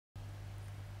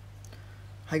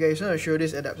Hi guys, I'm going to show you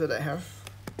this adapter that I have.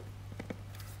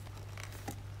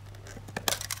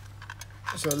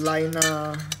 It's a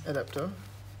Laina adapter,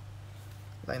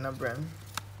 Laina brand.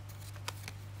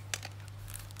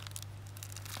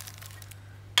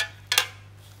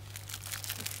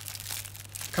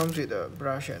 Comes with a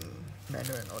brush and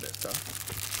manual and all that stuff.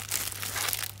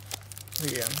 So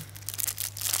yeah.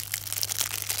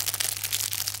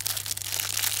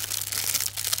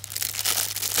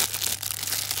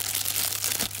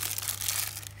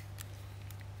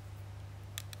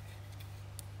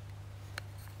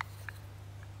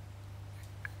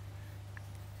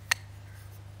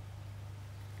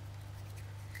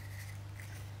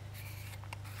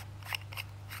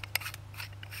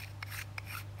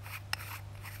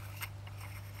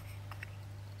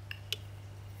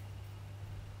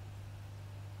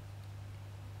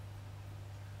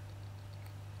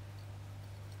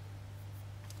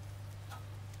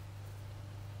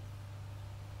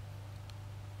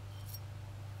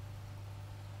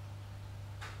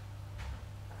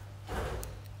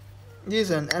 This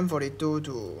is an M42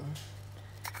 to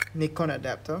Nikon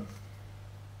adapter.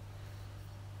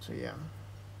 So yeah,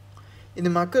 in the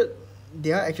market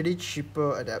there are actually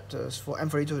cheaper adapters for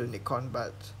M42 to Nikon,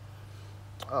 but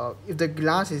if the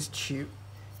glass is cheap,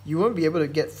 you won't be able to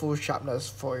get full sharpness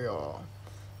for your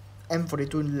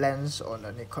M42 lens on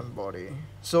a Nikon body.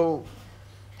 So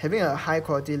having a high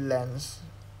quality lens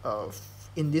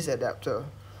in this adapter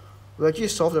will actually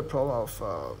solve the problem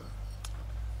of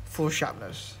full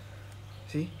sharpness.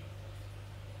 See?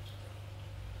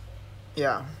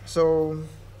 Yeah, so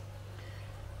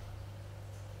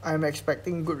I'm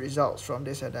expecting good results from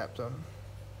this adapter.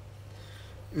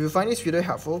 If you find this video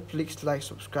helpful, please like,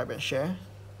 subscribe and share.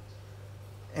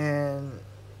 And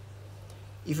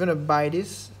if you want to buy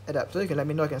this adapter, you can let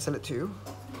me know, I can sell it to you.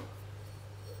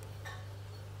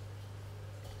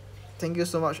 Thank you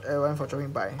so much everyone for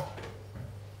dropping by.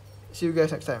 See you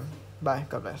guys next time. Bye.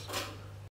 God bless.